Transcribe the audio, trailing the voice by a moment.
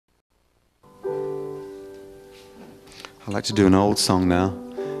I'd like to do an old song now.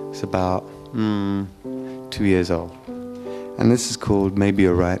 It's about 2 years old. And this is called Maybe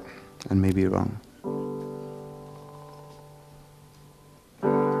You're Right and Maybe You're Wrong.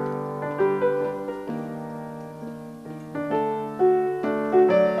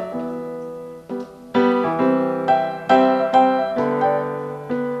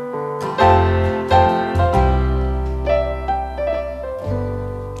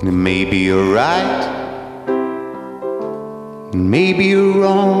 Maybe you're right, and maybe you're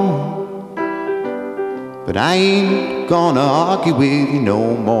wrong, but I ain't gonna argue with you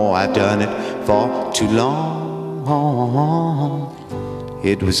no more. I've done it for too long.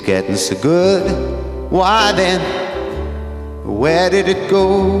 It was getting so good, why then, where did it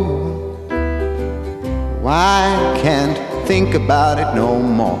go? Why can't think about it no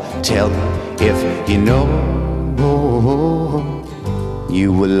more? Tell me if you know.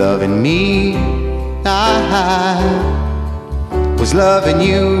 You were loving me, I was loving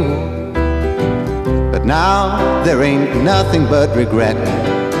you, but now there ain't nothing but regret.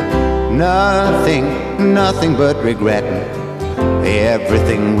 Nothing but regret.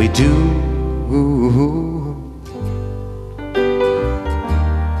 Everything we do.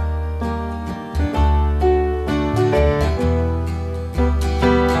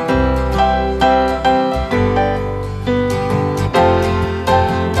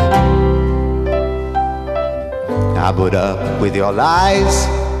 I put up with your lies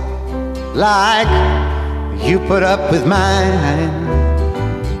like you put up with mine.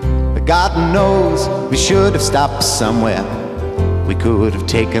 But God knows we should have stopped somewhere. We could have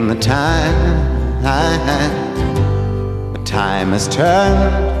taken the time. But time has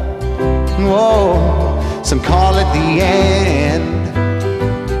turned. Whoa, some call it the end.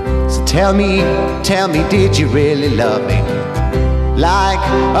 So tell me, did you really love me like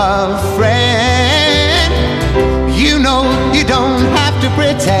a friend? You know you don't have to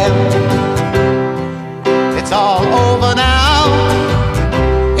pretend. It's all over now.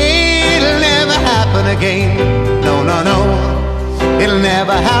 It'll never happen again. No, no, no. It'll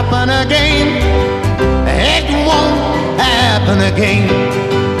never happen again. It won't happen again.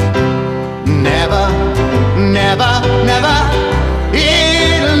 Never, never, never.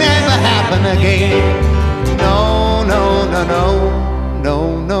 It'll never happen again. No, no, no, no. No,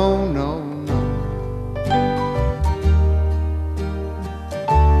 no, no.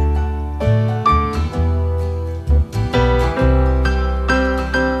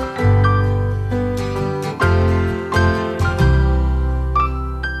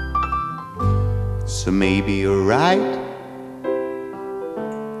 So maybe you're right,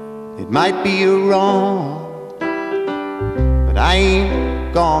 it might be you're wrong, but I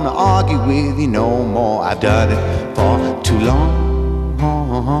ain't gonna argue with you no more. I've done it for too long.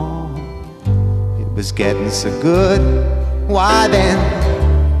 It was getting so good, why then,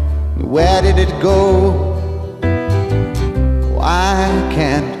 where did it go? I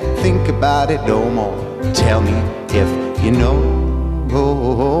can't think about it no more. Tell me if you know.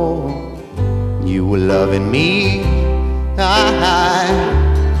 You were loving me, I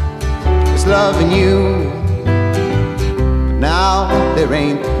was loving you, but now there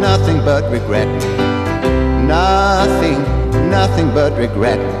ain't nothing but regret. Nothing but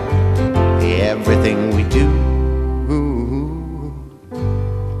regret. Everything we do.